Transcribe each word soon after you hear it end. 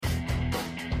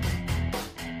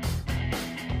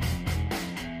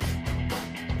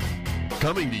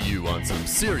Coming to you on some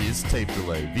serious tape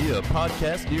delay via a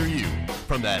podcast near you.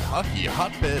 From that hockey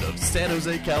hotbed of San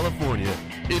Jose, California,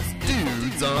 it's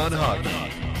Dudes on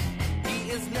Hockey. He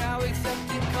is now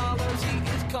accepting callers. He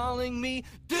is calling me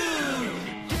dude.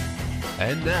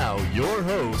 And now, your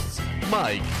hosts,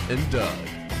 Mike and Doug.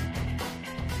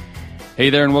 Hey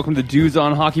there, and welcome to the Dudes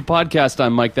on Hockey podcast.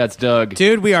 I'm Mike, that's Doug.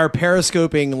 Dude, we are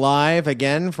periscoping live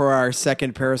again for our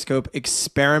second Periscope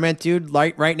experiment. Dude,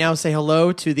 right now, say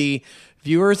hello to the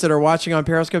viewers that are watching on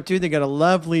Periscope. Dude, they got a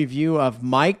lovely view of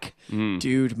Mike.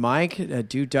 Dude, Mike.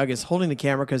 Dude, Doug is holding the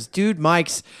camera because Dude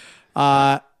Mike's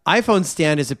iPhone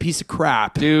stand is a piece of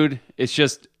crap. Dude, it's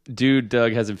just Dude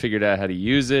Doug hasn't figured out how to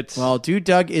use it. Well, Dude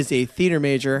Doug is a theater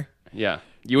major. Yeah.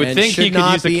 You would and think should he could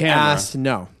not use the be camera. asked,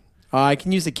 no. I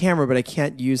can use the camera, but I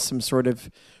can't use some sort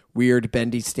of weird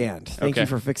bendy stand. Thank Okay. you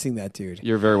for fixing that, dude.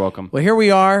 You're very welcome. Well, here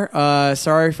we are.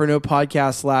 Sorry for no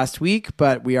podcast last week,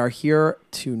 but we are here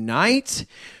tonight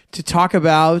to talk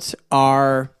about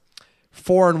our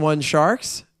 4-1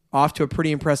 Sharks. Off to a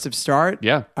pretty impressive start.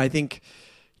 Yeah. I think,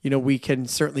 we can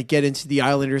certainly get into the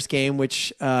Islanders game,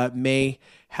 which may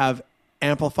have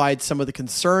amplified some of the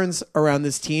concerns around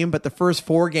this team. But the first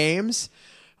 4 games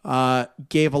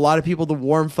gave a lot of people the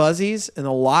warm fuzzies and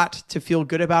a lot to feel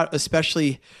good about,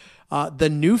 especially the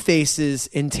new faces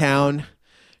in town,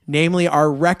 namely our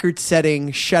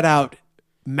record-setting shutout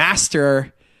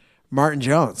master, Martin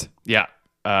Jones. Yeah.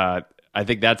 I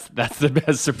think that's the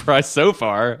best surprise so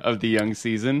far of the young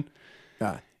season.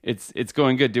 Yeah. It's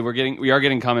going good, dude. We are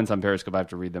getting comments on Periscope. I have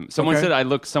to read them. Someone Okay. said I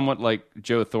look somewhat like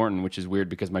Joe Thornton, which is weird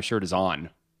because my shirt is on.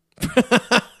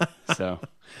 So,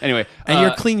 anyway, And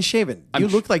you're clean shaven. You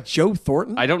look like Joe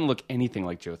Thornton. I don't look anything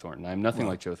like Joe Thornton. I'm nothing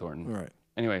like Joe Thornton. All right.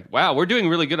 Anyway, wow, we're doing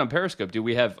really good on Periscope, dude.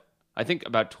 We have, I think,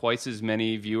 about twice as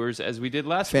many viewers as we did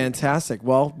last week. Fantastic.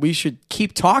 Well, we should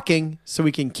keep talking so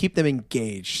we can keep them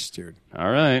engaged, dude.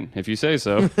 All right, if you say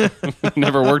so.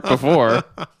 Never worked before.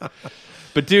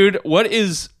 But, dude, what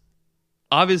is...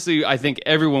 Obviously, I think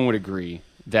everyone would agree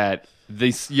that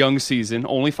this young season,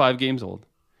 only 5 games old,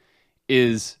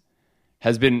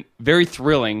 has been very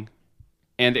thrilling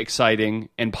and exciting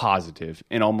and positive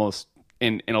in almost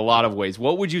in a lot of ways.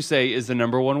 What would you say is the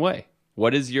number one way?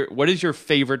 What is your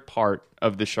favorite part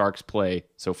of the Sharks' play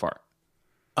so far?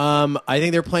 I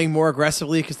think they're playing more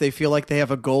aggressively because they feel like they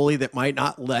have a goalie that might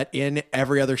not let in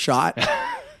every other shot.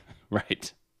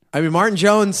 Right. I mean, Martin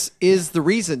Jones is the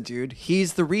reason, dude.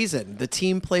 He's the reason. The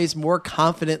team plays more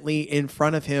confidently in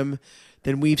front of him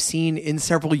than we've seen in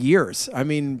several years. I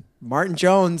mean, Martin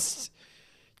Jones,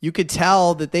 you could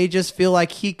tell that they just feel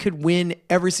like he could win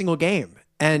every single game.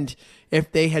 And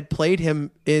if they had played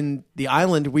him in the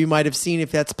Island, we might have seen if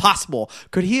that's possible.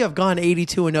 Could he have gone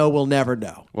 82-0? We'll never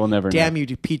know. We'll never know. Damn you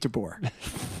to Peterborough.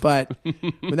 But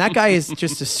when that guy is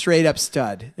just a straight up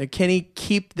stud, can he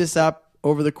keep this up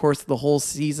over the course of the whole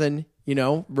season?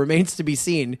 Remains to be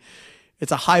seen.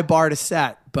 It's a high bar to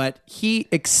set, but he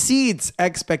exceeds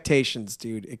expectations,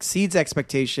 dude. Exceeds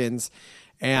expectations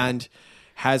and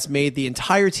has made the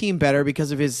entire team better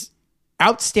because of his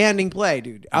outstanding play,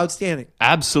 dude. Outstanding.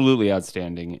 Absolutely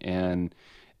outstanding. And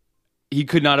he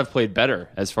could not have played better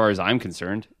as far as I'm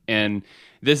concerned. And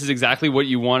this is exactly what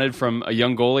you wanted from a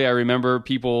young goalie. I remember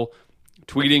people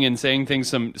tweeting and saying things,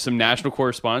 some national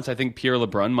correspondents. I think Pierre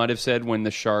LeBrun might have said when the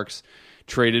Sharks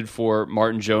traded for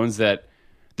Martin Jones that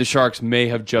the Sharks may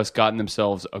have just gotten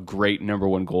themselves a great number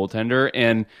one goaltender.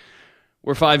 And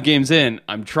we're 5 games in.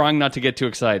 I'm trying not to get too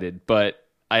excited, but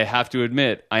I have to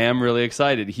admit, I am really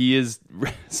excited. He is,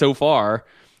 so far,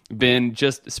 been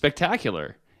just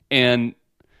spectacular. And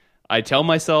I tell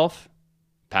myself,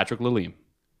 Patrick Lalime.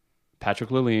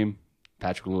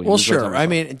 Well, sure. I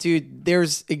mean, dude,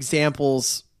 there's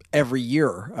examples every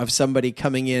year of somebody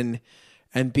coming in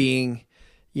and being,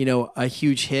 a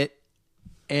huge hit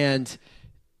and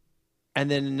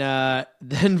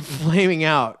then flaming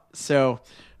out. So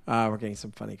we're getting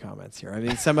some funny comments here. I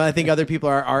mean, I think other people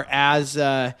are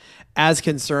as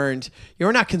concerned.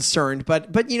 You're not concerned, but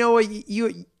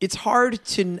it's hard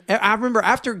to. I remember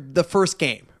after the first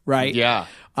game, right? Yeah.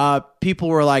 People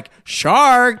were like,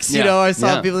 Sharks, Yeah. I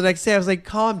saw Yeah. people the next day. I was like,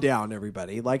 calm down,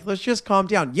 everybody. Like, let's just calm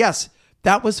down. Yes,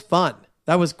 that was fun.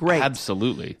 That was great.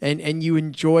 Absolutely. And you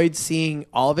enjoyed seeing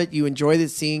all of it. You enjoyed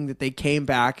seeing that they came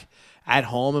back at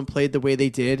home and played the way they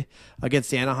did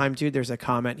against Anaheim, dude. There's a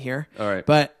comment here. All right.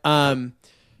 But,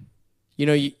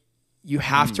 you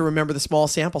have to remember the small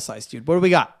sample size, dude. What do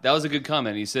we got? That was a good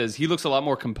comment. He says he looks a lot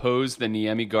more composed than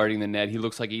Niemi guarding the net. He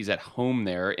looks like he's at home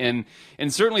there. And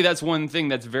certainly that's one thing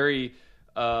that's very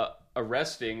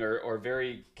arresting or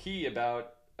very key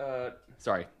about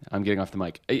sorry, I'm getting off the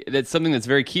mic. That's something that's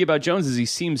very key about Jones is he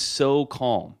seems so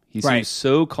calm. He Right. seems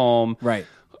so calm. Right.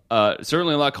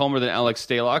 Certainly a lot calmer than Alex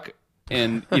Stalock.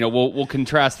 And, we'll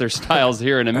contrast their styles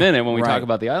here in a minute when we Right. talk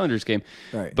about the Islanders game.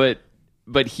 Right.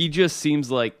 But he just seems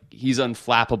like he's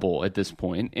unflappable at this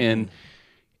point, and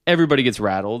everybody gets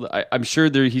rattled. I'm sure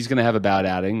he's going to have a bad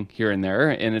outing here and there,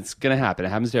 and it's going to happen. It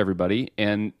happens to everybody.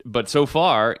 But so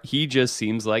far, he just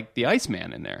seems like the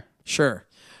Iceman in there. Sure.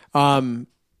 You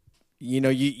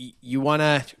want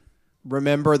to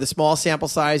remember the small sample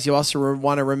size. You also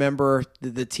want to remember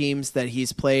the teams that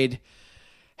he's played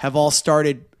have all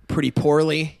started pretty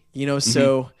poorly.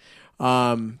 So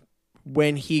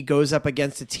when he goes up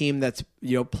against a team that's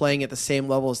playing at the same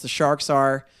level as the Sharks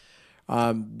are,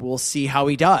 we'll see how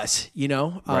he does.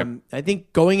 Right. I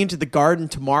think going into the Garden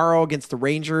tomorrow against the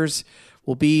Rangers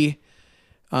will be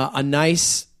a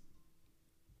nice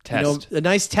Test. a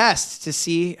nice test to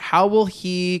see how will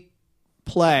he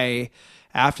play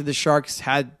after the Sharks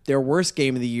had their worst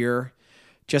game of the year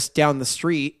just down the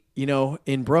street,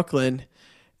 in Brooklyn,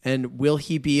 and will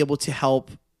he be able to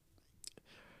help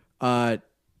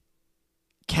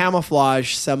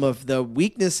camouflage some of the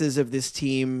weaknesses of this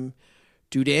team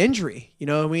due to injury?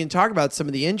 We can talk about some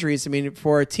of the injuries. I mean,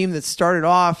 for a team that started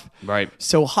off Right.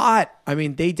 so hot, I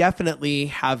mean, they definitely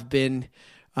have been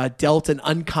dealt an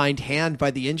unkind hand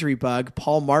by the injury bug.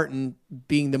 Paul Martin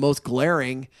being the most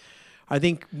glaring. I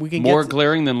think we can More get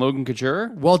glaring than Logan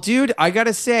Couture? well, dude, I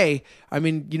gotta say, I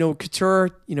mean, Couture,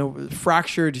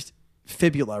 fractured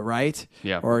fibula, right?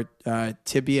 Yeah. Or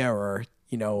tibia, or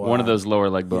One of those lower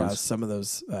leg yeah, bones. some of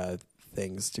those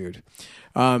things, dude.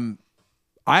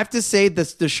 I have to say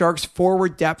that the Sharks'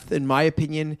 forward depth, in my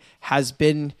opinion, has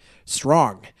been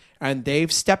strong, and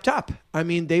they've stepped up. I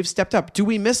mean, they've stepped up. Do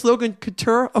we miss Logan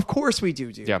Couture? Of course we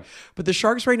do, dude. Yeah. But the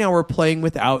Sharks right now are playing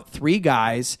without three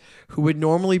guys who would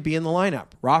normally be in the lineup.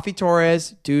 Rafi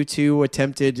Torres, due to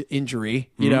attempted injury,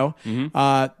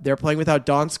 they're playing without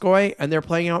Donskoy, and they're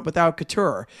playing out without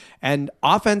Couture. And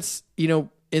offense,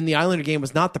 in the Islander game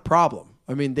was not the problem.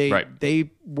 I mean, they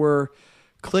were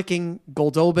clicking.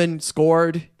 Goldobin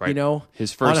scored, Right.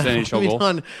 His first NHL goal.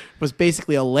 on was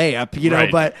basically a layup,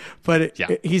 Right. but Yeah.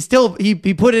 he still he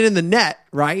put it in the net,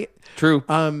 right? True.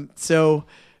 So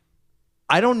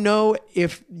I don't know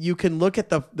if you can look at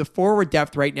the forward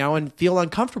depth right now and feel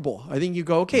uncomfortable. I think you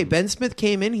go, okay, Ben Smith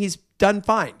came in, he's done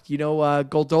fine.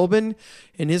 Goldobin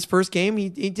in his first game, he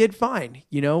did fine.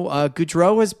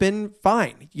 Goudreau has been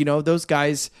fine. Those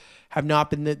guys have not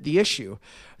been the issue.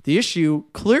 The issue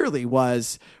clearly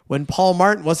was when Paul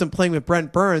Martin wasn't playing with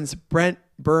Brent Burns. Brent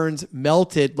Burns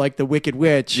melted like the Wicked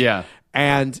Witch. Yeah.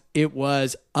 And it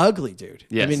was ugly, dude.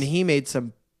 Yes. I mean, he made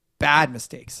some bad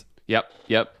mistakes.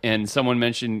 Yep. And someone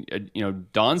mentioned,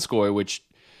 Donskoy, which,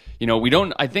 we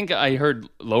don't, I think I heard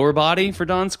lower body for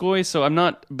Donskoy, so I'm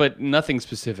not, but nothing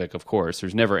specific, of course.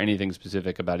 There's never anything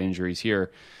specific about injuries here.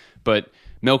 But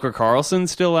Melker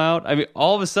Karlsson's still out. I mean,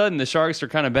 all of a sudden, the Sharks are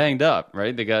kind of banged up,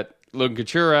 right? They got Logan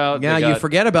Couture out. Yeah, They got, you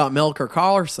forget about Melker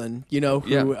Karlsson,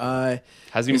 who Hasn't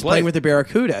even is played. playing with the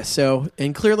Barracuda. So,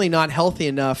 and clearly not healthy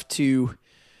enough to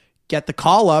get the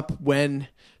call up when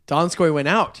Donskoy went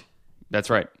out. That's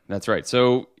right.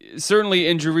 So certainly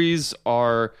injuries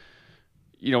are,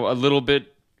 a little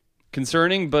bit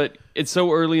concerning, but it's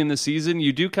so early in the season.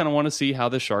 You do kind of want to see how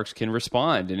the Sharks can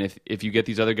respond. And if you get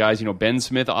these other guys, Ben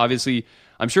Smith, obviously,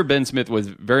 I'm sure Ben Smith was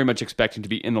very much expecting to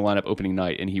be in the lineup opening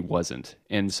night, and he wasn't.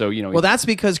 And so, Well, that's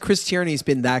because Chris Tierney's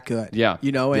been that good. Yeah.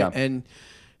 And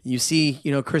you see,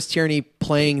 Chris Tierney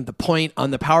playing the point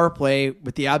on the power play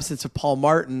with the absence of Paul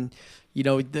Martin,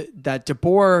 that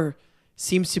DeBoer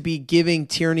seems to be giving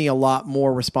Tierney a lot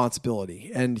more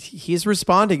responsibility, and he's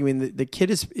responding. I mean, the kid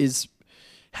has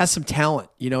some talent,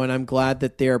 and I'm glad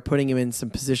that they're putting him in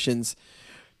some positions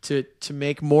to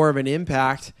make more of an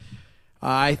impact.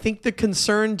 I think the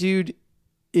concern, dude,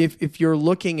 if you're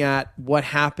looking at what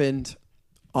happened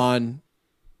on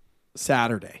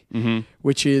Saturday,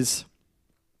 which is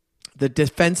the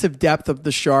defensive depth of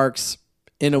the Sharks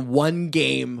in a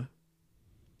one-game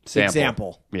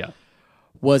example, Yeah.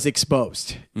 was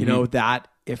exposed. That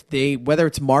if whether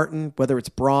it's Martin, whether it's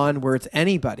Braun, where it's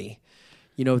anybody,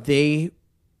 they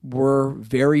were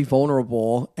very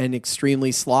vulnerable and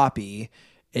extremely sloppy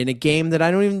in a game that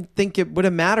I don't even think it would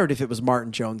have mattered if it was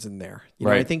Martin Jones in there.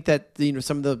 Right. I think that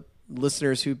some of the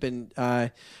listeners who've been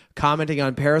commenting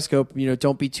on Periscope,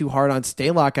 don't be too hard on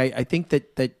Stalock. I think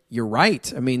that you're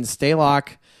right. I mean,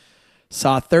 Stalock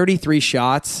saw 33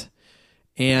 shots,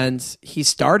 and he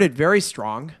started very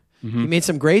strong. He made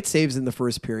some great saves in the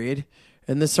first period,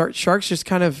 and the Sharks just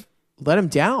kind of let him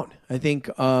down, I think,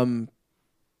 all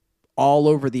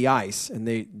over the ice, and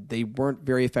they weren't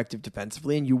very effective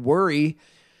defensively, and you worry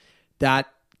that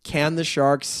can the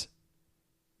Sharks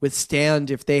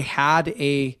withstand if they had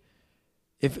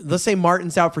if let's say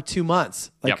Martin's out for 2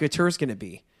 months, like Couture's going to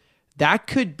be, that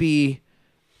could be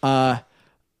a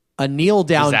kneel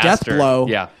down death blow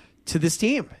to this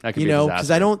team. That could be a disaster.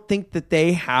 Because I don't think that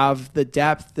they have the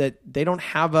depth, that they don't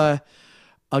have a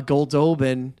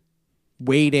Goldobin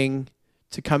waiting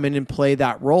to come in and play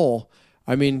that role.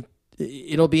 I mean,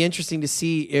 it'll be interesting to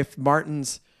see if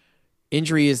Martin's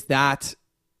injury is that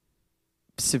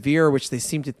severe, which they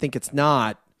seem to think it's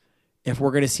not, if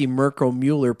we're going to see Mirko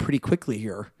Mueller pretty quickly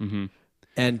here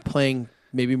and playing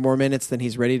maybe more minutes than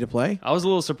he's ready to play. I was a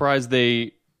little surprised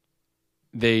they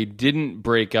didn't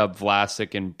break up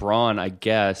Vlasic and Braun, I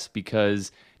guess,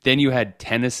 because then you had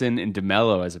Tennyson and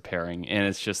DeMello as a pairing, and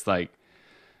it's just like,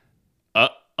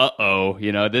 uh-oh,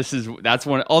 that's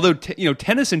one. Although,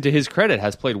 Tennyson, to his credit,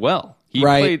 has played well. He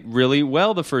played really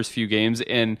well the first few games,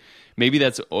 and maybe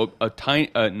that's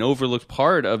an overlooked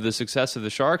part of the success of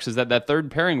the Sharks, is that third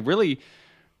pairing really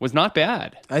was not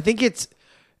bad. I think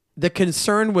the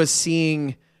concern was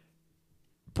seeing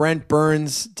Brent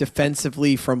Burns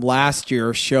defensively from last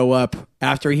year show up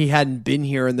after he hadn't been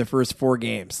here in the first 4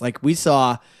 games. Like, we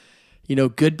saw,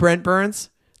 good Brent Burns.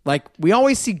 Like, we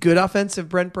always see good offensive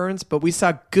Brent Burns, but we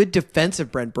saw good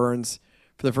defensive Brent Burns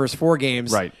for the first 4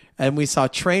 games. Right. And we saw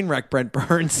train wreck Brent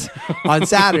Burns on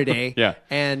Saturday. Yeah.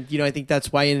 And, I think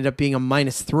that's why he ended up being a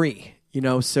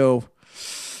 -3, so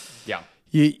yeah.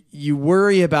 You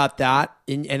worry about that.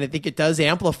 And I think it does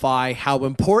amplify how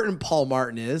important Paul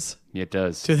Martin is. It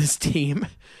does. To this team.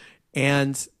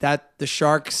 And that the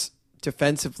Sharks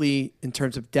defensively, in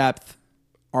terms of depth,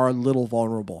 are a little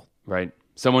vulnerable. Right.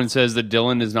 Someone says that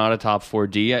Dylan is not a top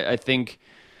 4D. I think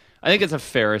it's a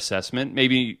fair assessment.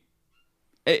 Maybe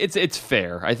it's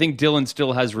fair. I think Dylan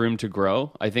still has room to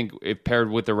grow. I think if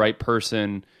paired with the right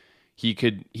person, he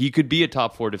could be a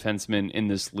top 4 defenseman in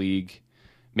this league.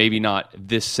 Maybe not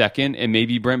this second, and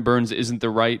maybe Brent Burns isn't the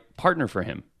right partner for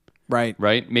him. Right.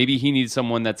 Maybe he needs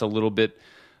someone that's a little bit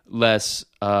less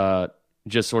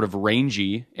just sort of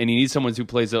rangy, and he needs someone who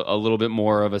plays a little bit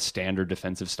more of a standard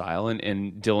defensive style,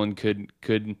 and Dylan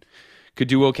could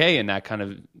do okay in that kind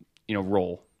of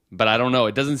role. But I don't know.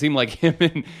 It doesn't seem like him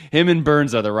and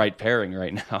Burns are the right pairing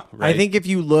right now. Right? I think if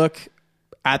you look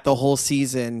at the whole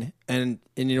season, and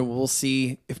we'll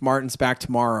see if Martin's back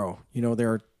tomorrow.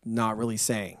 They're not really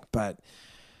saying, but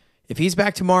if he's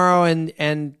back tomorrow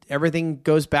and everything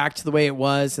goes back to the way it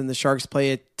was, and the Sharks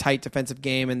play a tight defensive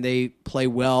game and they play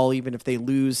well, even if they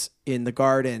lose in the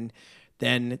Garden,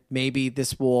 then maybe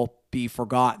this will be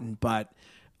forgotten. But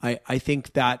I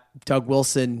think that Doug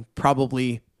Wilson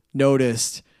probably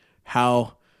noticed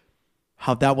how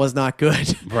that was not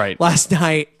good last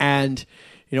night. And,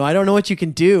 I don't know what you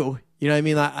can do. You know what I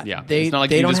mean? It's not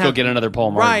like you can just go get another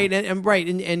Paul Martin. Right.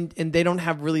 And they don't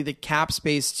have really the cap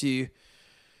space to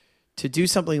do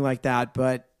something like that.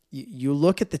 But you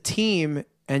look at the team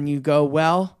and you go,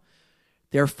 well,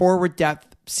 their forward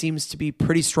depth seems to be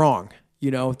pretty strong,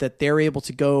 that they're able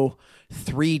to go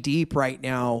 3 deep right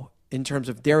now in terms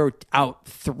of they're out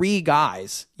 3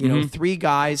 guys, 3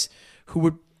 guys who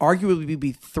would arguably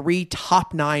be 3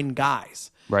 top 9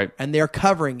 guys. Right. And they're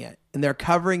covering it, and they're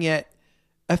covering it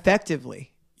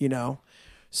effectively,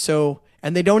 So,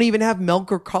 and they don't even have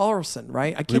Melker Karlsson,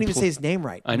 right? I can't even say his name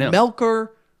right. I know. Melker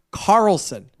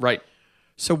Karlsson. Right.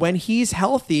 So when he's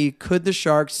healthy, could the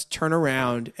Sharks turn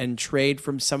around and trade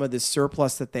from some of the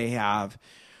surplus that they have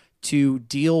to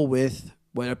deal with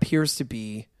what appears to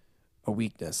be a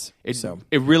weakness?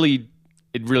 It really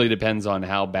depends on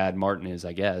how bad Martin is,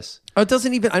 I guess. Oh, it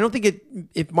doesn't even, I don't think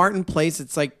if Martin plays,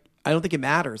 it's like, I don't think it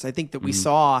matters. I think that we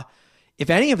saw, if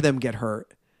any of them get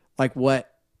hurt, like what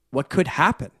could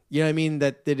happen. You know what I mean?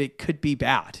 That it could be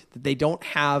bad. That they don't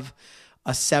have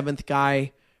a 7th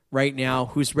guy right now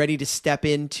who's ready to step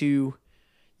into.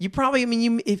 If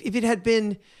it had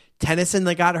been Tennyson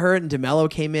that got hurt and DeMello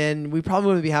came in, we probably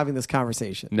wouldn't be having this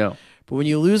conversation. No. But when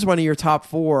you lose one of your top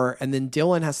 4 and then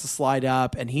Dylan has to slide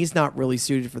up and he's not really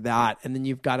suited for that, and then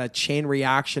you've got a chain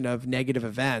reaction of negative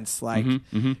events, like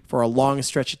for a long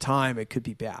stretch of time, it could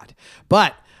be bad.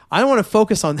 But I don't want to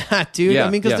focus on that, dude. Yeah,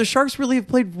 because the Sharks really have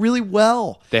played really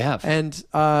well. They have. And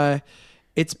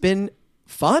it's been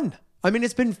fun.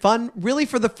 It's been fun really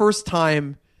for the first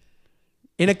time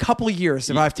in a couple of years,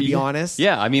 if I have to be honest.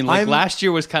 Yeah, last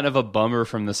year was kind of a bummer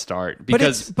from the start.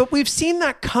 But we've seen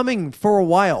that coming for a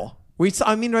while.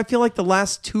 I feel like the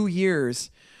last 2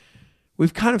 years,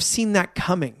 we've kind of seen that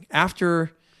coming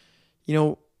after,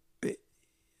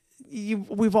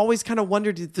 we've always kind of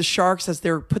wondered if the Sharks, as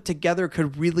they're put together,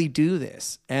 could really do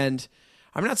this. And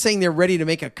I'm not saying they're ready to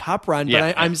make a cup run,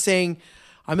 but I'm saying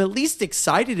I'm at least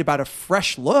excited about a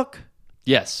fresh look.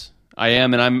 Yes, I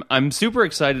am, and I'm super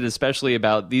excited, especially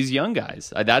about these young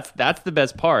guys. That's the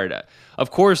best part.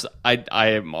 Of course, I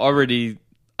already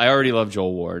love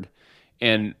Joel Ward,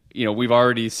 and we've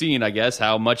already seen, I guess,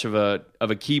 how much of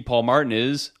a key Paul Martin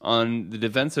is on the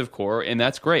defensive core, and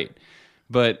that's great.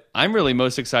 But I'm really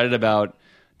most excited about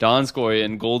Donskoy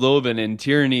and Goldobin and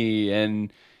Tierney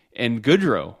and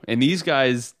Goodrow, and these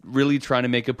guys really trying to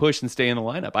make a push and stay in the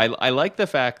lineup. I like the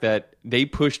fact that they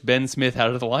pushed Ben Smith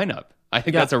out of the lineup. I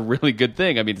think that's a really good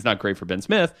thing. I mean, it's not great for Ben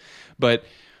Smith, but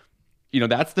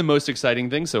that's the most exciting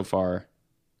thing so far,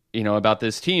 about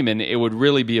this team. And it would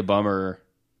really be a bummer.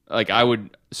 Like, I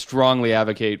would strongly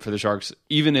advocate for the Sharks,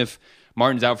 even if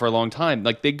Martin's out for a long time.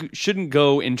 Like, they shouldn't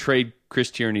go and trade Chris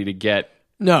Tierney to get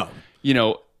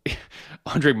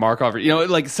Andre Markov,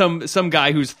 like some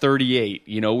guy who's 38.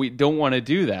 We don't want to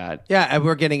do that. Yeah, and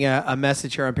we're getting a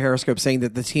message here on Periscope saying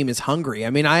that the team is hungry. I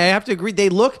mean, I have to agree. They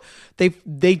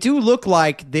do look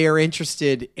like they're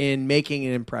interested in making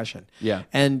an impression. Yeah,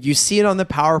 and you see it on the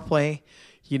power play.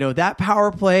 That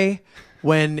power play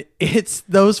when it's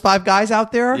those 5 guys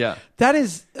out there. Yeah,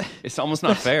 it's almost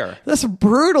not fair. That's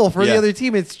brutal for the other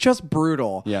team. It's just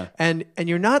brutal. Yeah, and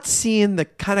you're not seeing the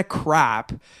kind of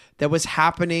crap that was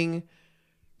happening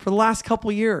for the last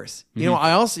couple years.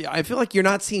 I feel like you're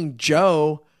not seeing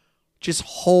Joe just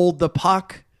hold the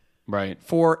puck right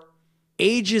for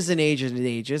ages and ages and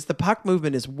ages. The puck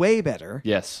movement is way better.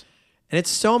 Yes. And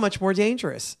it's so much more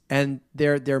dangerous. And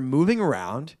they're moving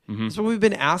around. That's what we've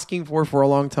been asking for a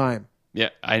long time. Yeah,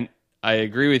 I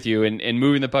agree with you. And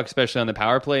moving the puck, especially on the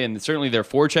power play, and certainly they're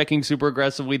forechecking super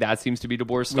aggressively. That seems to be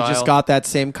DeBoer's style. We just got that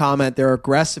same comment. They're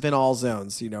aggressive in all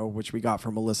zones, which we got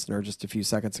from a listener just a few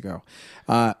seconds ago.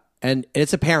 And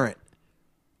it's apparent.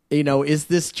 Is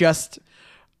this just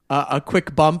a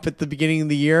quick bump at the beginning of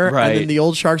the year, right, and then the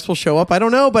old Sharks will show up? I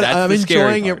don't know, but I'm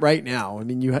enjoying it part. right now. I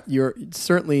mean, you're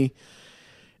certainly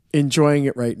enjoying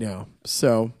it right now.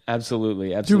 So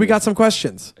absolutely. Dude, we got some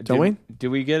questions, don't we? Did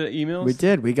we get emails? We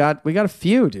did. We got a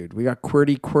few, dude. We got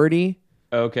QWERTY.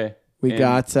 Okay. We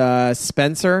got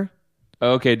Spencer.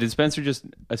 Okay. Did Spencer just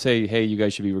say, "Hey, you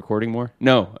guys should be recording more"?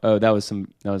 No. Oh, that was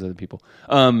other people.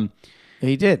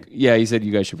 He did. Yeah, he said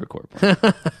you guys should record more.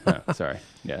 No, sorry.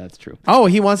 Yeah, that's true. Oh,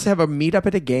 he wants to have a meetup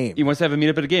at a game. He wants to have a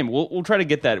meetup at a game. We'll try to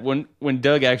get that when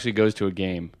Doug actually goes to a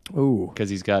game. Ooh, because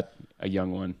he's got a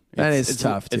young one. It's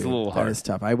tough. It's a little hard. That is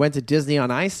tough. I went to Disney on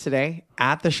Ice today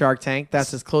at the Shark Tank.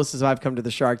 That's as close as I've come to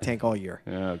the Shark Tank all year.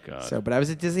 Oh God. So, but I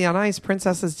was at Disney on Ice.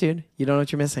 Princesses, dude. You don't know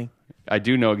what you're missing. I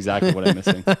do know exactly what I'm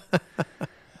missing.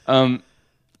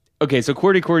 Okay, so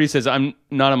QWERTY says, I'm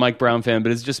not a Mike Brown fan,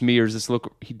 but is it just me, or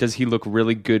does he look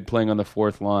really good playing on the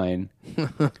fourth line?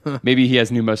 Maybe he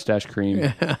has new mustache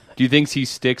cream. Do you think he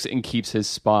sticks and keeps his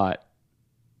spot?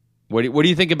 What do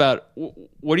you think about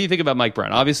Mike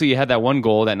Brown? Obviously, he had that one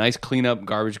goal, that nice cleanup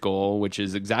garbage goal, which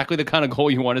is exactly the kind of goal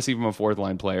you want to see from a fourth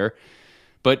line player.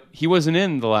 But he wasn't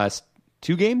in the last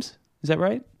 2 games. Is that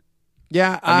right?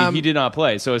 Yeah, I mean, he did not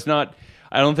play, so it's not.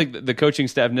 I don't think the coaching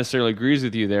staff necessarily agrees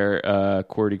with you there,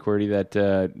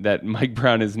 QWERTY, that Mike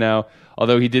Brown is now,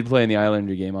 although he did play in the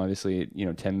Islander game, obviously,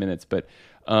 10 minutes, but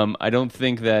I don't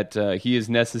think that he is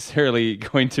necessarily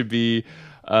going to be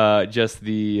just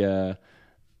a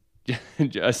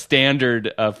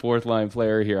standard fourth line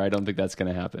player here. I don't think that's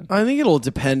going to happen. I think it'll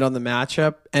depend on the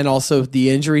matchup and also the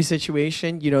injury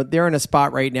situation. They're in a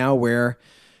spot right now where,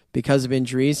 because of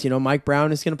injuries, Mike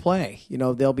Brown is going to play.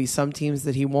 There'll be some teams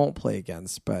that he won't play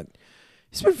against, but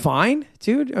he's been fine,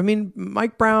 dude. I mean,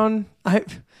 Mike Brown,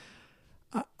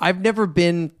 I've never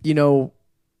been,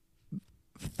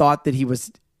 thought that he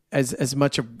was as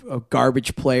much a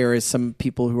garbage player as some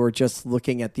people who are just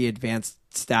looking at the advanced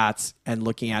stats and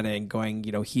looking at it and going,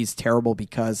 he's terrible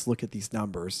because look at these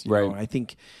numbers. You know, I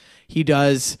think he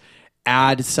does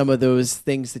add some of those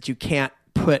things that you can't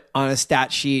put on a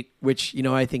stat sheet, which,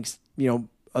 I think,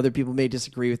 other people may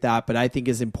disagree with that, but I think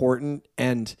is important.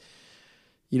 And,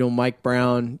 Mike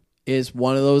Brown is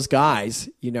one of those guys,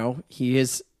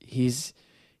 he's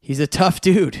a tough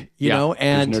dude, and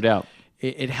there's no doubt.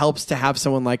 It helps to have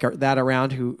someone like that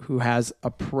around who has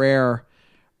a prayer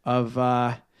of,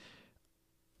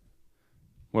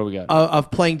 what do we got?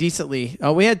 Of playing decently.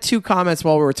 We had 2 comments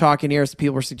while we were talking here. So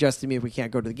people were suggesting to me if we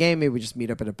can't go to the game, maybe we just meet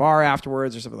up at a bar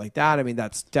afterwards or something like that. I mean,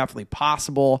 that's definitely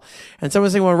possible. And someone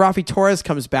was saying, when Rafi Torres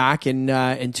comes back in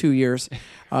 2 years,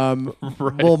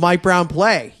 will Mike Brown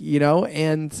play?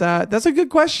 And that's a good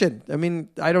question. I mean,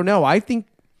 I don't know. I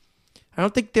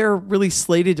don't think they're really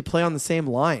slated to play on the same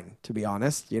line, to be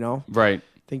honest. Right.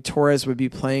 I think Torres would be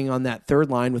playing on that third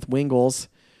line with Wingles,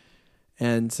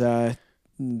 and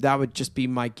that would just be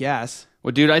my guess.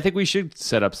 Well, dude, I think we should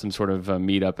set up some sort of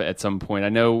meetup at some point. I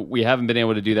know we haven't been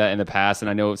able to do that in the past, and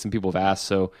I know some people have asked.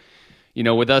 So,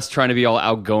 with us trying to be all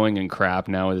outgoing and crap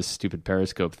now with this stupid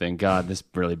Periscope thing, God, this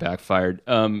really backfired.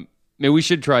 Maybe we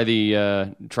should try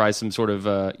some sort of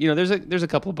there's a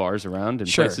couple of bars around and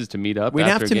places to meet up. We'd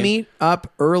after have a to game. meet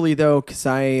up early though, because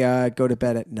I go to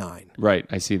bed at 9. Right,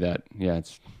 I see that. Yeah,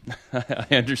 it's I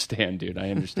understand, dude.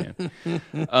 I understand.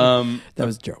 That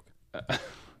was a joke.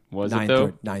 Was it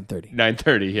though? 9:30.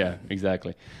 9:30. Yeah,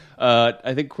 exactly.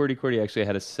 I think QWERTY actually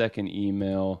had a second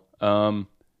email.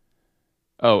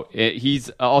 He's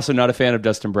also not a fan of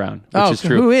Dustin Brown, which is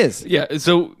true. Who is? Yeah,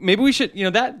 so maybe we should.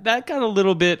 That got a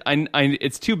little bit.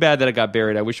 It's too bad that it got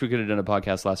buried. I wish we could have done a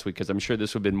podcast last week because I'm sure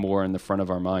this would have been more in the front of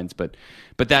our minds. But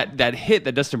that hit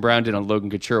that Dustin Brown did on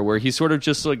Logan Couture, where he sort of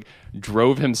just like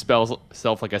drove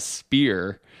himself like a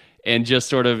spear and just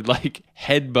sort of like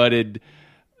headbutted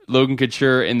Logan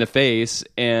Couture in the face,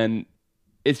 and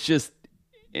it's just.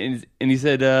 And he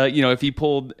said, if he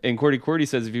pulled, and QWERTY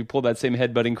says, if he pulled that same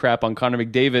headbutting crap on Connor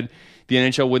McDavid, the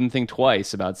NHL wouldn't think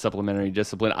twice about supplementary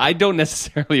discipline. I don't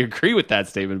necessarily agree with that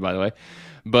statement, by the way.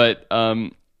 But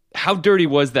how dirty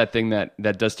was that thing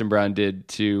that Dustin Brown did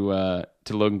to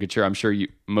Logan Couture? I'm sure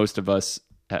most of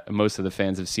the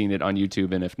fans have seen it on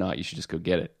YouTube, and if not, you should just go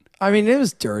get it. I mean, it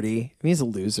was dirty. I mean, he's a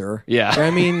loser. Yeah.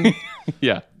 I mean,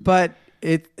 yeah. But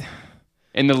it.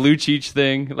 And the Lucic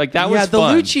thing, like that was the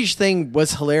fun. Lucic thing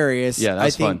was hilarious. Yeah, that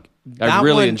was fun. I That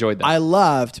really one enjoyed that. I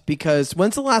loved because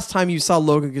when's the last time you saw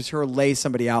Logan Couture lay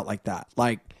somebody out like that?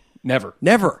 Like Never.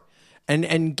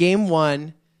 And game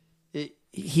one,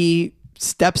 he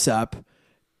steps up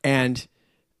and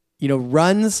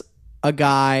runs a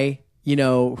guy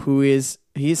who is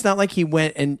he's not like he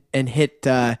went and hit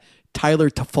Tyler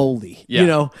Toffoli.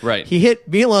 Yeah, right. He hit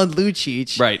Milan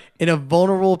Lucic Right. in a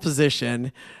vulnerable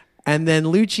position. And then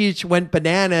Lucic went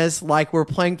bananas like we're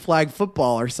playing flag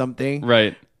football or something.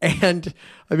 Right. And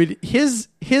I mean, his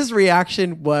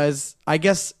reaction was, I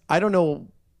guess, I don't know,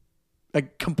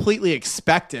 completely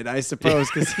expected, I suppose,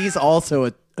 because he's also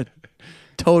a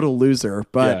total loser.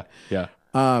 But yeah.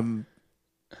 that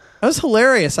was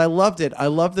hilarious. I loved it. I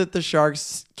love that the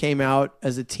Sharks came out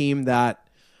as a team that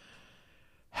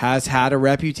has had a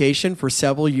reputation for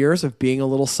several years of being a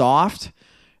little soft.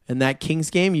 In that Kings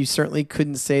game, you certainly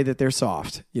couldn't say that they're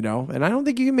soft, and I don't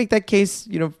think you can make that case,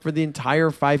 for the entire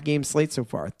 5-game slate so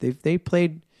far. They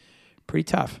played pretty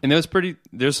tough. And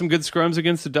there's some good scrums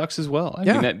against the Ducks as well. I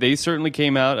mean, they certainly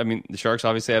came out. I mean, the Sharks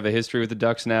obviously have a history with the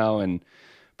Ducks now,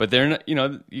 but they're not,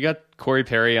 you got Corey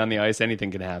Perry on the ice.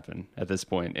 Anything can happen at this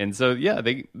point. And so, yeah,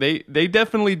 they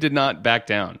definitely did not back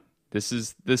down.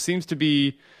 This seems to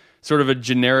be sort of a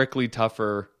generically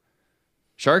tougher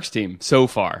Sharks team so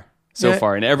far.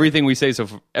 And everything we say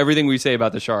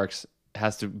about the Sharks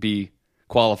has to be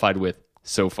qualified with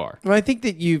so far. Well, I think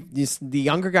that the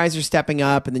younger guys are stepping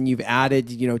up, and then you've added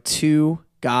 2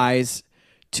 guys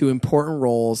to important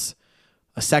roles,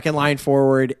 a second line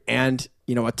forward and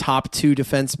a top 2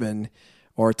 defenseman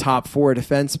or a top 4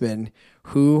 defenseman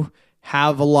who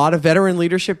have a lot of veteran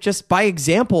leadership just by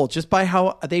example, just by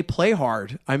how they play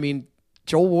hard. I mean,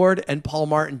 Joel Ward and Paul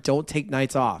Martin don't take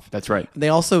nights off. That's right. And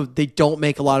they don't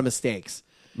make a lot of mistakes.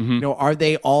 Are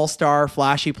they all-star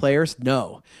flashy players?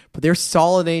 No. But they're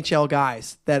solid NHL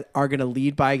guys that are going to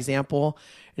lead by example.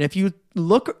 And if you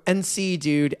look and see,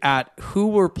 dude, at who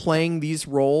were playing these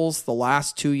roles the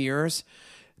last 2 years,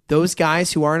 those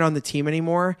guys who aren't on the team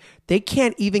anymore, they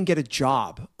can't even get a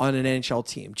job on an NHL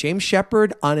team. James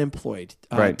Shepherd, unemployed.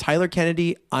 Right. Tyler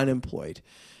Kennedy, unemployed.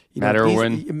 Matt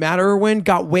Irwin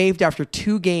got waived after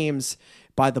 2 games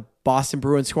by the Boston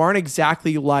Bruins, who aren't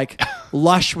exactly like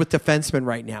lush with defensemen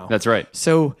right now. That's right.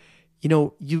 So,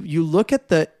 you look at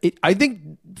I think,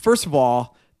 first of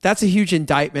all, that's a huge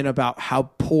indictment about how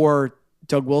poor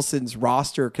Doug Wilson's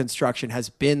roster construction has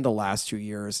been the last 2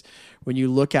 years. When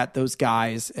you look at those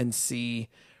guys and see,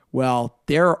 well,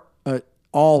 they're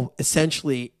all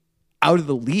essentially out of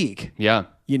the league. Yeah.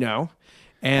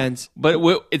 But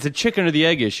it's a chicken or the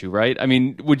egg issue, right? I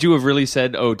mean, would you have really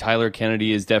said, Tyler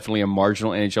Kennedy is definitely a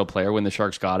marginal NHL player when the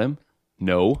Sharks got him?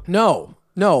 No.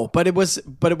 No, but it was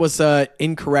a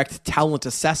incorrect talent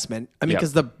assessment. I mean,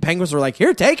 because the Penguins were like,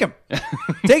 "Here, take him,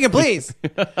 please,"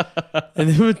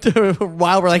 and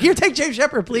while we're like, "Here, take James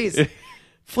Shepherd, please,"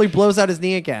 before he blows out his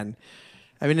knee again.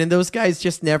 I mean, and those guys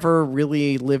just never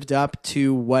really lived up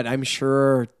to what I'm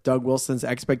sure Doug Wilson's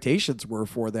expectations were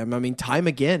for them. I mean, time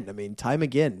again.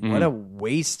 Mm-hmm. What a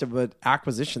waste of an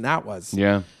acquisition that was.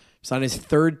 Yeah. He's on his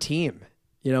 3rd team,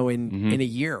 in a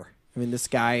year. I mean, this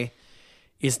guy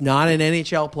is not an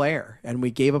NHL player, and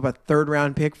we gave up a 3rd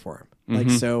round pick for him.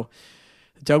 So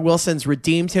Doug Wilson's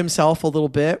redeemed himself a little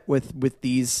bit with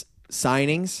these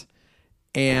signings,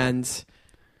 and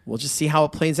we'll just see how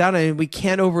it plays out. I mean, we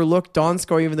can't overlook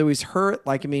Donskoy, even though he's hurt.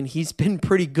 Like, I mean, he's been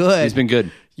pretty good. He's been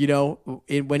good.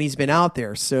 When he's been out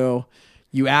there. So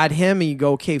you add him and you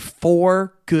go, okay,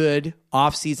 4 good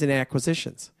offseason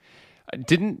acquisitions.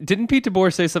 Didn't Pete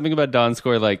DeBoer say something about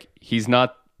Donskoy? Like, he's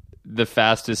not the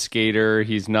fastest skater.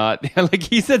 He's not like,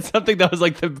 he said something that was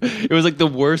like the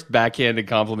worst backhanded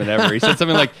compliment ever. He said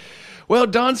something like, well,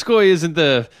 Donskoy isn't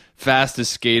the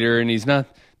fastest skater and he's not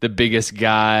the biggest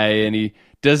guy and he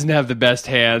doesn't have the best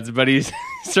hands, but he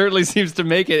certainly seems to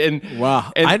make it. And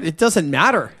wow, it doesn't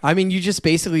matter. I mean, you just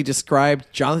basically described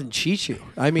Jonathan Cheechoo.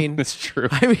 I mean, that's true.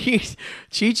 I mean,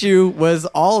 Cheechoo was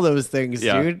all those things,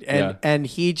 dude. And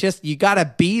he just, you got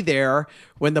to be there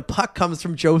when the puck comes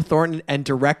from Joe Thornton and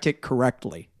direct it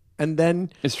correctly. And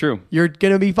then it's true. You're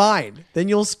going to be fine. Then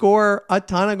you'll score a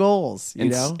ton of goals, you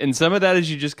know? And some of that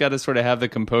is you just got to sort of have the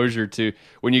composure to,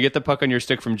 when you get the puck on your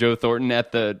stick from Joe Thornton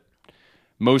at the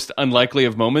most unlikely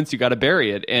of moments, you got to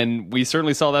bury it. And we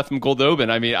certainly saw that from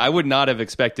Goldobin. I mean, I would not have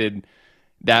expected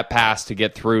that pass to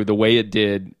get through the way it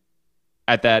did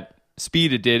at that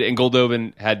speed it did, and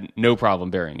Goldobin had no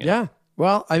problem burying it. Yeah.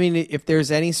 Well, I mean, if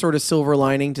there's any sort of silver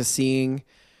lining to seeing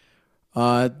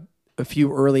a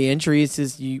few early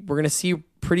injuries, we're going to see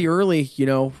pretty early,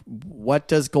 what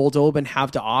does Goldobin have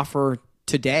to offer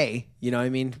today? I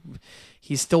mean,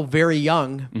 he's still very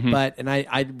young, but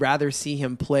I'd rather see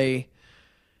him play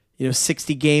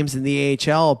 60 games in the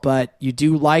AHL, but you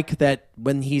do like that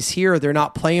when he's here, they're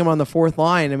not playing him on the 4th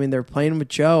line. I mean, they're playing him with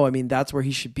Joe. I mean, that's where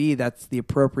he should be. That's the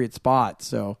appropriate spot.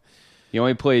 So he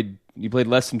played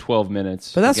less than 12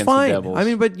 minutes. But that's against fine. The Devils. I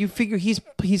mean, but you figure he's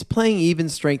playing even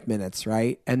strength minutes,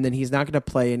 right? And then he's not going to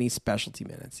play any specialty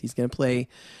minutes. He's going to play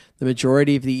the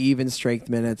majority of the even strength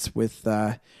minutes with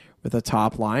a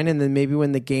top line. And then maybe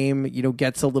when the game,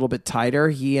 gets a little bit tighter,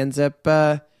 he ends up,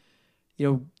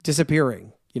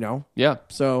 disappearing. Yeah.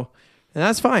 So, and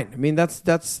that's fine. I mean,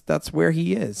 that's where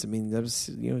he is. I mean, that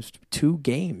was 2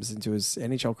 games into his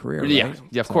NHL career. Right?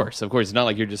 Yeah, of course. It's not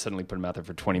like you're just suddenly putting him out there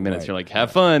for 20 minutes. Right. You're like,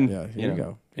 have fun. Yeah, here you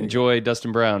go. Enjoy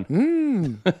Dustin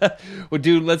Brown. Well,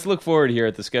 dude, let's look forward here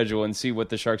at the schedule and see what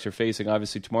the Sharks are facing.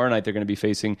 Obviously, tomorrow night they're going to be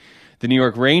facing the New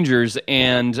York Rangers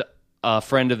and a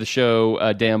friend of the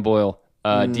show, Dan Boyle,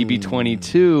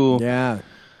 DB22. Yeah.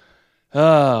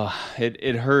 Oh,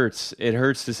 it hurts. It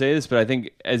hurts to say this, but I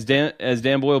think has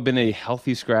Dan Boyle been a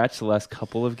healthy scratch the last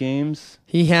couple of games?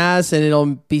 He has, and it'll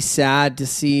be sad to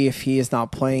see if he is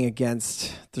not playing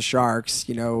against the Sharks.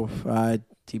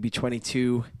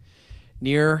 DB22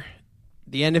 near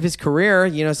the end of his career.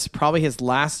 It's probably his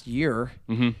last year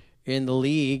in the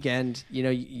league, and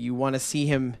you want to see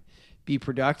him be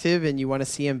productive, and you want to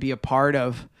see him be a part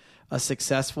of a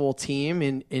successful team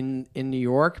in New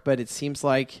York. But it seems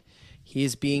like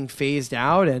he's being phased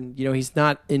out, and he's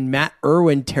not in Matt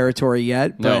Irwin territory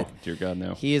yet. But no, dear God,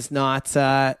 no. He is not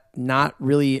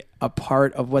really a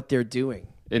part of what they're doing.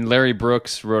 And Larry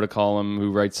Brooks wrote a column,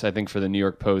 who writes, I think, for the New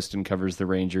York Post and covers the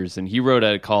Rangers, and he wrote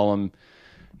a column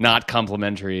not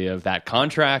complimentary of that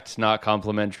contract, not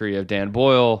complimentary of Dan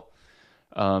Boyle,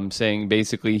 saying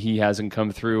basically he hasn't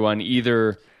come through on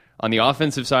either on the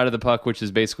offensive side of the puck, which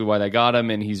is basically why they got him,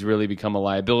 and he's really become a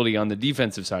liability on the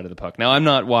defensive side of the puck. Now, I'm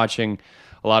not watching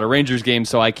a lot of Rangers games,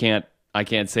 so I can't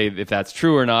say if that's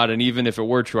true or not, and even if it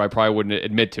were true, I probably wouldn't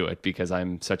admit to it because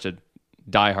I'm such a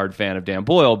diehard fan of Dan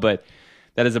Boyle, but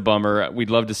that is a bummer. We'd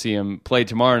love to see him play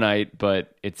tomorrow night,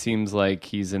 but it seems like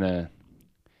he's in a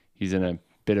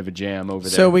bit of a jam over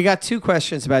there. So we got 2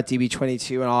 questions about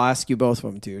DB22, and I'll ask you both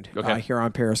of them, dude, okay. Here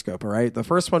on Periscope, all right? The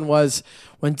first one was,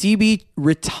 when DB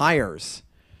retires,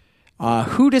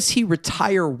 who does he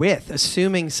retire with,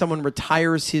 assuming someone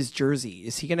retires his jersey?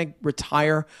 Is he going to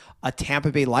retire a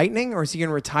Tampa Bay Lightning, or is he going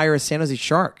to retire a San Jose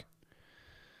Shark?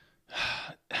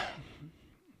 How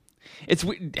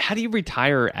do you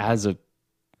retire as a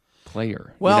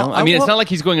player? Well, I mean, it's not like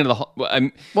he's going into the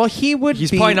well, he's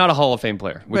probably not a Hall of Fame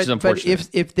player, which is unfortunate. But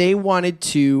if they wanted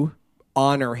to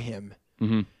honor him,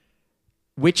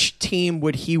 which team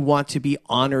would he want to be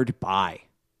honored by?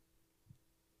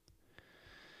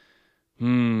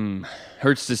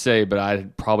 Hurts to say, but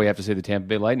I'd probably have to say the Tampa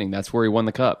Bay Lightning. That's where he won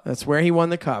the cup. That's where he won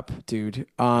the cup, dude.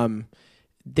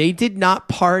 They did not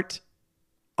part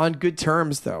on good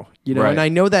terms, though. Right. And I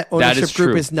know that ownership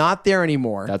group true. is not there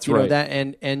anymore. That's right.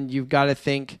 right. And you've got to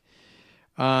think.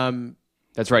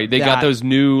 That's right. They got those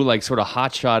new sort of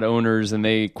hotshot owners, and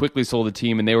they quickly sold the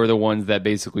team, and they were the ones that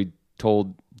basically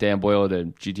told Dan Boyle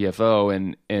to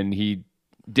GTFO, and he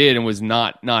did and was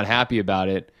not happy about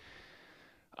it.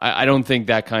 I don't think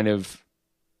that kind of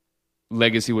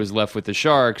legacy was left with the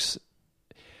Sharks.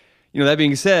 That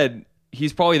being said,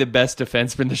 he's probably the best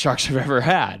defenseman the Sharks have ever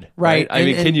had. Right. I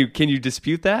mean, can you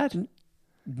dispute that?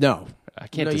 No. I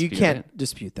can't No, dispute you can't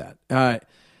dispute that.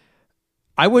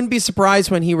 I wouldn't be surprised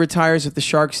when he retires if the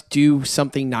Sharks do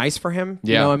something nice for him.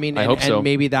 Yeah, I hope so. And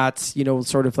maybe that's,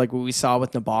 sort of like what we saw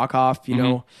with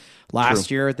Nabokov, last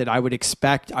year, that I would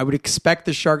expect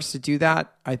the Sharks to do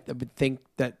that. I would think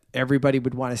that everybody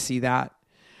would want to see that.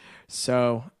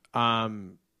 So, but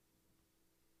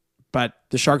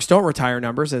the Sharks don't retire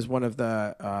numbers, as one of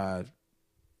the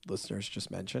listeners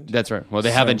just mentioned. That's right. Well,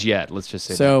 they haven't yet. Let's just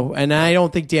say so. And I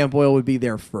don't think Dan Boyle would be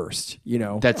there first.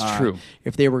 That's true.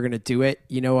 If they were going to do it,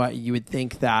 you would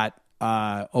think that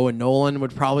Owen Nolan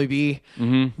would probably be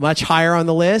much higher on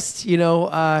the list.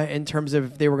 In terms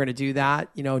of if they were going to do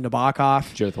that.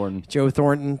 Nabokov, Joe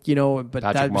Thornton.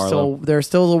 But there's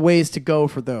still a ways to go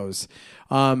for those.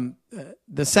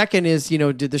 The second is,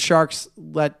 did the Sharks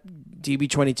let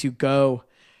DB22 go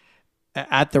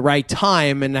at the right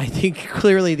time? And I think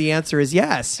clearly the answer is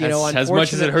yes. As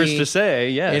much as it hurts to say,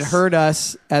 yes, it hurt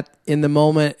us in the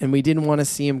moment, and we didn't want to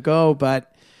see him go.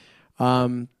 But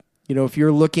if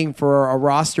you're looking for a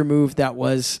roster move that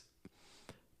was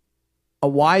a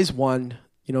wise one,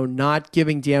 not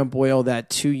giving Dan Boyle that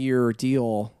 2-year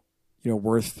deal,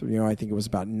 worth I think it was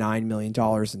about $9 million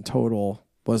in total,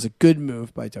 was a good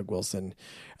move by Doug Wilson,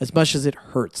 as much as it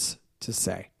hurts to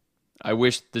say. I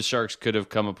wish the Sharks could have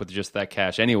come up with just that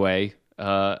cash anyway.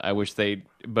 I wish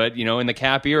but in the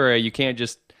cap era, you can't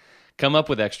just come up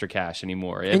with extra cash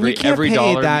anymore. Every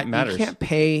dollar matters. You can't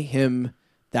pay him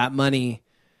that money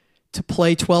to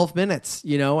play 12 minutes,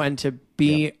 and to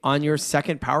be on your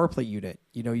second power play unit.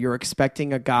 You're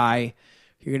expecting a guy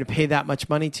you're going to pay that much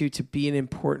money to be an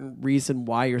important reason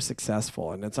why you're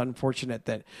successful. And it's unfortunate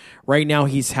that right now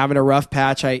he's having a rough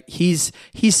patch. He's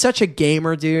such a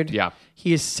gamer, dude. Yeah.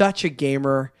 He is such a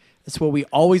gamer. That's what we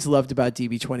always loved about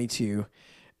DB22.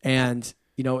 And,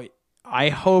 I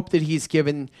hope that he's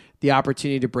given the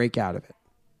opportunity to break out of it.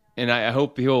 And I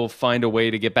hope he'll find a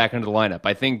way to get back into the lineup.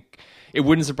 I think it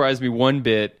wouldn't surprise me one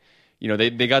bit.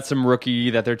 They got some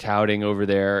rookie that they're touting over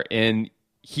there, and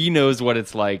he knows what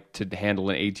it's like to handle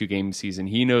an 82 game season.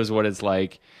 He knows what it's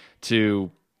like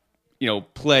to,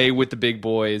 play with the big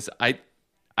boys. I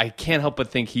can't help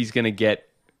but think he's going to get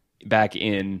back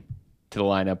in to the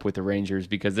lineup with the Rangers,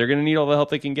 because they're going to need all the help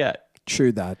they can get.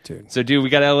 True that, dude. So, dude, we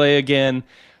got LA again.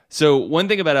 So one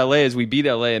thing about LA is we beat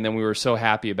LA, and then we were so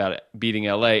happy about it, beating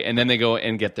LA, and then they go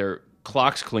and get their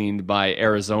clocks cleaned by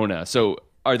Arizona. So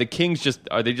are the Kings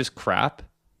are they just crap?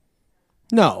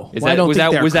 No. Was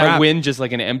that win just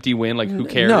like an empty win? Like, who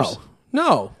cares?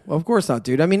 No, of course not,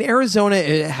 dude. I mean, Arizona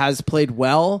has played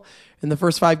well in the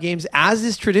first 5 games, as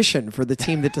is tradition for the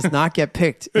team that does not get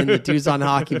picked in the Dudes on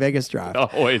Hockey Vegas draft.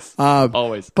 Always.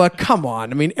 But come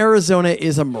on. I mean, Arizona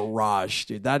is a mirage,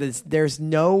 dude. There's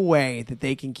no way that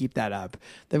they can keep that up.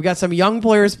 They've got some young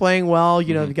players playing well.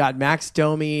 They've got Max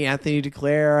Domi, Anthony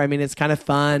Duclair. I mean, it's kind of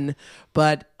fun.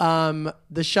 But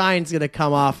the shine's going to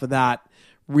come off of that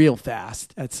real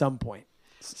fast at some point.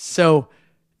 So,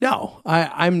 no,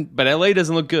 But LA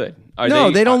doesn't look good.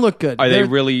 They don't look good. Are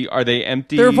they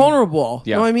empty? They're vulnerable.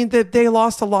 Yeah. No, I mean, they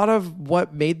lost a lot of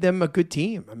what made them a good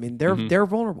team. I mean, they're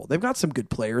vulnerable. They've got some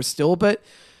good players still, but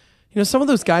some of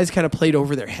those guys kind of played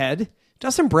over their head.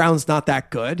 Dustin Brown's not that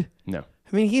good. No.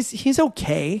 I mean, he's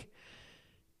okay.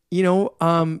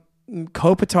 Kopitar,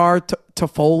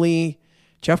 Toffoli,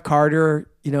 Jeff Carter,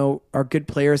 are good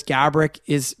players. Gabrick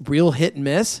is real hit and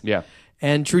miss. Yeah.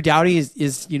 And Drew Doughty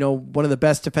is one of the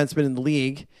best defensemen in the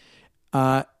league.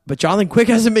 But Jonathan Quick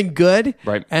hasn't been good.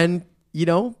 Right. And,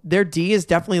 their D is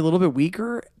definitely a little bit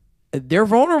weaker. They're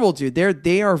vulnerable, dude.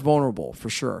 They are vulnerable for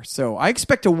sure. So I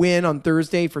expect a win on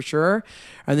Thursday for sure.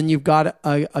 And then you've got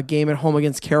a game at home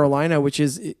against Carolina, which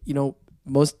is,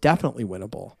 most definitely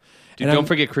winnable. Dude, don't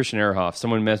forget Christian Ehrhoff.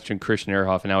 Someone mentioned Christian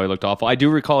Ehrhoff and how he looked awful. I do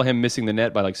recall him missing the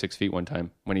net by like 6 feet one time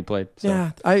when he played. So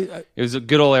yeah. It was a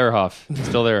good old Ehrhoff.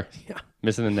 Still there. Yeah.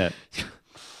 Missing the net.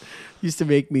 Used to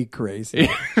make me crazy.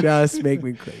 Just make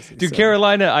me crazy. Dude, so.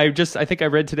 Carolina, I think I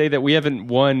read today that we haven't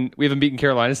beaten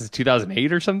Carolina since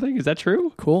 2008 or something. Is that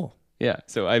true? Cool. Yeah.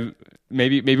 So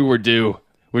maybe we're due.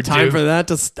 We're time due for that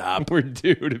to stop. We're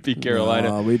due to beat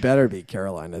Carolina. We better beat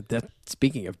Carolina.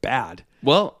 Speaking of bad.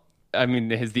 Well, I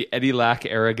mean, is the Eddie Lack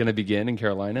era going to begin in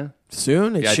Carolina?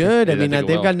 Soon. It should. I mean,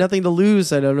 they've got nothing to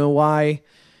lose. I don't know why,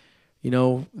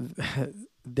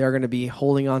 they're going to be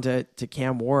holding on to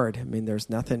Cam Ward. I mean, there's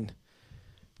nothing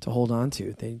to hold on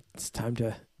to. It's time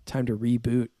to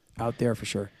reboot out there for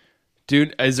sure.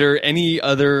 Dude, is there any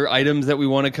other items that we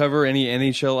want to cover? Any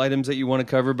NHL items that you want to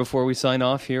cover before we sign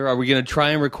off here? Are we going to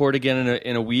try and record again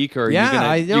in a week, or are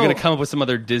you going to come up with some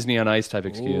other Disney on Ice type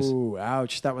excuse? Ooh,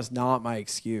 ouch! That was not my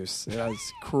excuse. That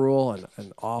was cruel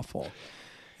and awful.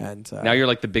 And now you're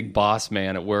like the big boss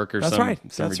man at work, or some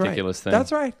ridiculous thing.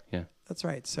 That's right. Yeah. That's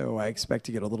right. So I expect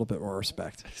to get a little bit more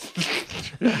respect.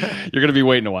 You're going to be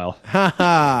waiting a while.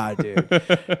 Ha dude.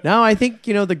 No, I think,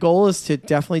 the goal is to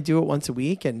definitely do it once a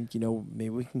week. And, maybe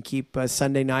we can keep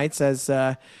Sunday nights as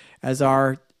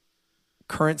our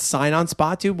current sign-on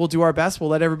spot, dude. We'll do our best. We'll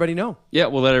let everybody know. Yeah,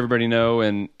 we'll let everybody know.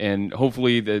 And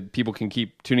hopefully the people can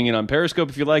keep tuning in on Periscope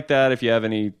if you like that. If you have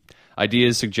any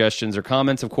ideas, suggestions, or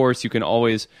comments, of course, you can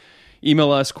always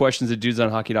email us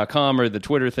questions@dudesonhockey.com or the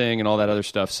Twitter thing and all that other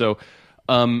stuff. So,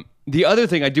 the other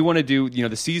thing I do want to do,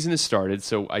 the season has started,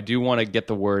 so I do want to get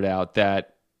the word out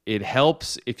that it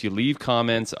helps if you leave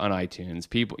comments on iTunes.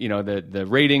 People, the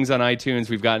ratings on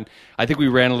iTunes, I think we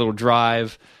ran a little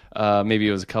drive, maybe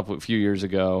it was a few years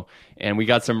ago, and we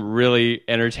got some really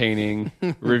entertaining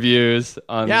reviews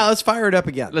on. Yeah, let's fire it up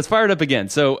again.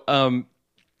 So,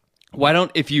 why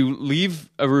don't, if you leave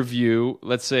a review,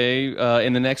 let's say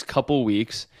in the next couple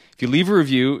weeks, if you leave a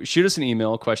review, shoot us an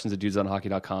email,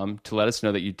 questions@dudesonhockey.com, to let us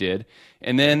know that you did.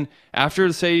 And then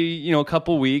after, say, a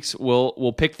couple weeks,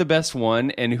 we'll pick the best one,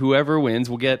 and whoever wins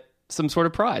will get some sort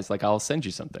of prize. Like, I'll send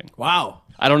you something. Wow.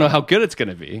 I don't know how good it's going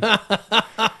to be,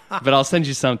 but I'll send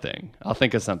you something. I'll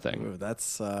think of something. Ooh,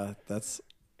 that's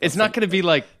it's not going to be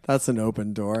like... That's an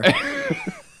open door.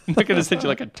 I'm not going to send you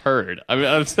like a turd. I mean,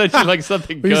 I'm sending you like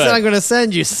something good. You said I'm going to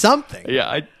send you something.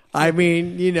 Yeah, I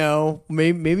mean,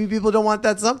 maybe people don't want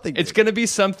that something. It's going to be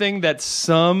something that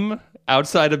some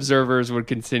outside observers would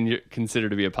consider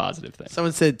to be a positive thing.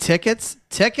 Someone said tickets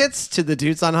to the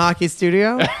Dudes on Hockey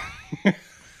studio.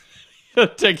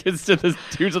 Tickets to the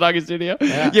Dudes on Hockey studio.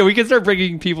 Yeah, we can start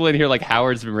bringing people in here like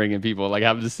Howard's been bringing people, like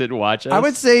have them just sit and watch us. I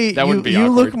would say that wouldn't be you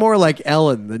awkward. look more like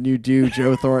Ellen than you do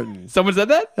Joe Thornton. Someone said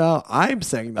that? No, I'm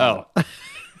saying that. Oh,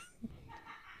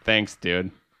 thanks,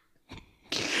 dude.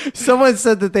 Someone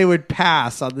said that they would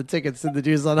pass on the tickets to the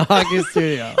Dudes on Hockey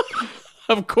studio.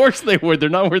 Of course they would. They're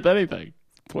not worth anything.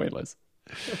 Pointless.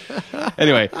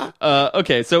 Anyway,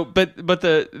 okay. So, but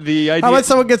the idea. How about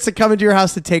someone gets to come into your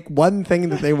house to take one thing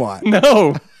that they want?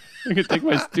 No, you can take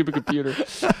my stupid computer.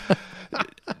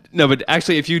 No, but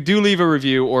actually, if you do leave a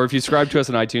review or if you subscribe to us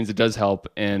on iTunes, it does help,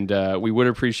 and we would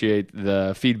appreciate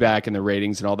the feedback and the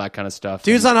ratings and all that kind of stuff.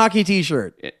 Dudes on Hockey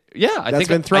T-shirt. Yeah, That's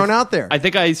been thrown out there. I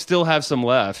think I still have some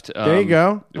left. There you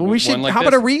go. Well, we should. How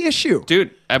about a reissue,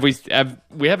 dude?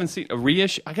 We haven't seen a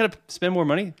reissue. I gotta spend more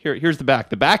money. Here's the back.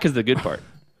 The back is the good part.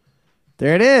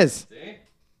 There it is.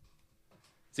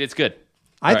 See, it's good.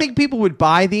 I think people would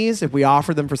buy these if we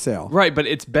offered them for sale. Right, but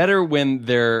it's better when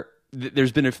there's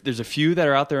a few that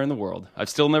are out there in the world. I've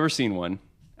still never seen one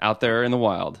out there in the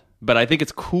wild, but I think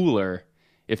it's cooler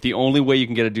if the only way you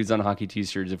can get a Dudes on Hockey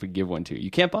t-shirt is if we give one to you.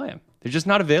 You can't buy them. They're just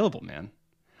not available, man.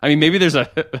 I mean, maybe there's a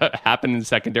happening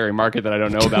secondary market that I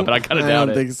don't know about, but I kind of doubt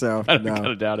it. I don't think so. I kind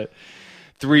of doubt it.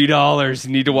 $3.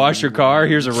 You need to wash your car?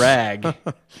 Here's a rag.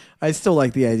 I still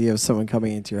like the idea of someone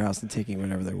coming into your house and taking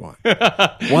whatever they want.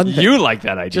 One thing. You like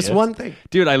that idea. Just one thing.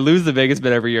 Dude, I lose the Vegas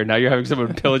bet every year. Now you're having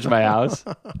someone pillage my house?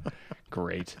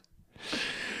 Great.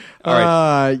 All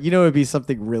right. It would be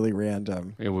something really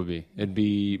random. It would be. It'd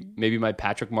be maybe my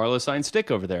Patrick Marleau signed stick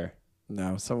over there.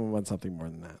 No, someone wants something more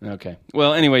than that. Okay.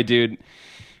 Well, anyway, dude,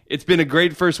 it's been a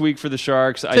great first week for the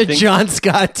Sharks. It's a John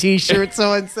Scott t-shirt,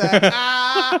 someone said.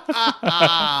 I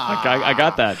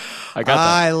got that.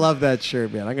 I love that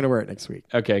shirt, man. I'm going to wear it next week.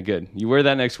 Okay, good. You wear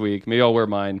that next week. Maybe I'll wear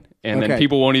mine. And then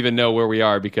people won't even know where we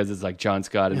are because it's like John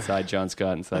Scott inside John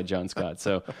Scott inside John Scott.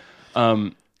 So,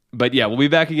 but yeah, we'll be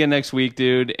back again next week,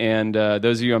 dude. And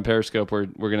those of you on Periscope, we're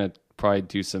going to probably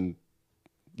do some,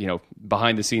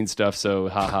 behind the scenes stuff. So,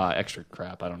 extra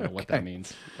crap. I don't know what that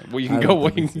means. Well, you can go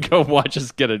watch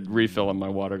us get a refill on my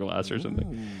water glass or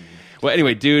something. Well,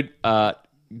 anyway, dude,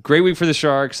 great week for the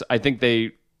Sharks. I think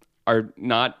they are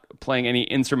not playing any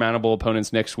insurmountable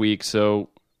opponents next week. So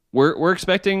we're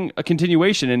expecting a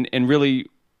continuation. And really,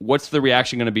 what's the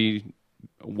reaction going to be?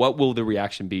 What will the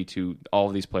reaction be to all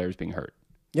of these players being hurt?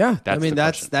 Yeah,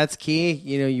 that's key.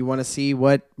 You want to see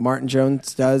what Martin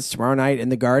Jones does tomorrow night in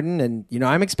the Garden, and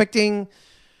I'm expecting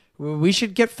we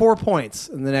should get 4 points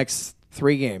in the next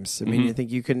 3 games. I mean, I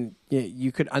think you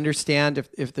could understand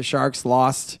if the Sharks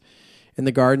lost in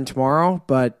the Garden tomorrow,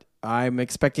 but I'm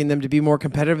expecting them to be more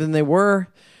competitive than they were.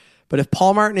 But if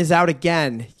Paul Martin is out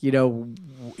again, it'll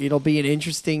be an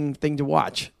interesting thing to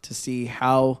watch to see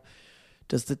how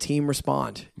does the team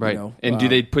respond. Right, and do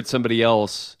they put somebody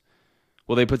else?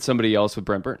 Will they put somebody else with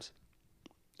Brent Burns?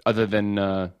 other than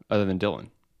Dylan.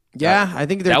 Yeah, I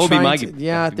think they're that would be trying my- to,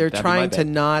 yeah, that'd they're be my trying to bet.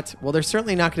 not. Well, they're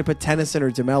certainly not going to put Tennyson or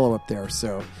DeMello up there.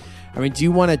 So, I mean, do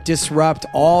you want to disrupt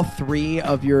all three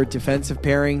of your defensive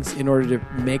pairings in order to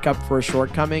make up for a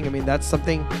shortcoming? I mean, that's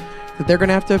something that they're going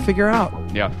to have to figure out.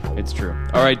 Yeah, it's true.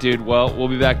 All right, dude. Well, we'll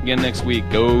be back again next week.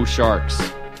 Go Sharks.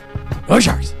 Go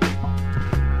Sharks!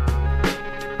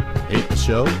 Hate the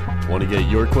show? Want to get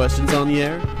your questions on the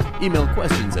air? Email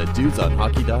questions at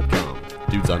dudesonhockey.com.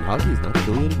 Dudes on Hockey is not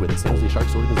affiliated with the San Jose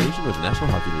Sharks organization or the National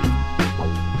Hockey League.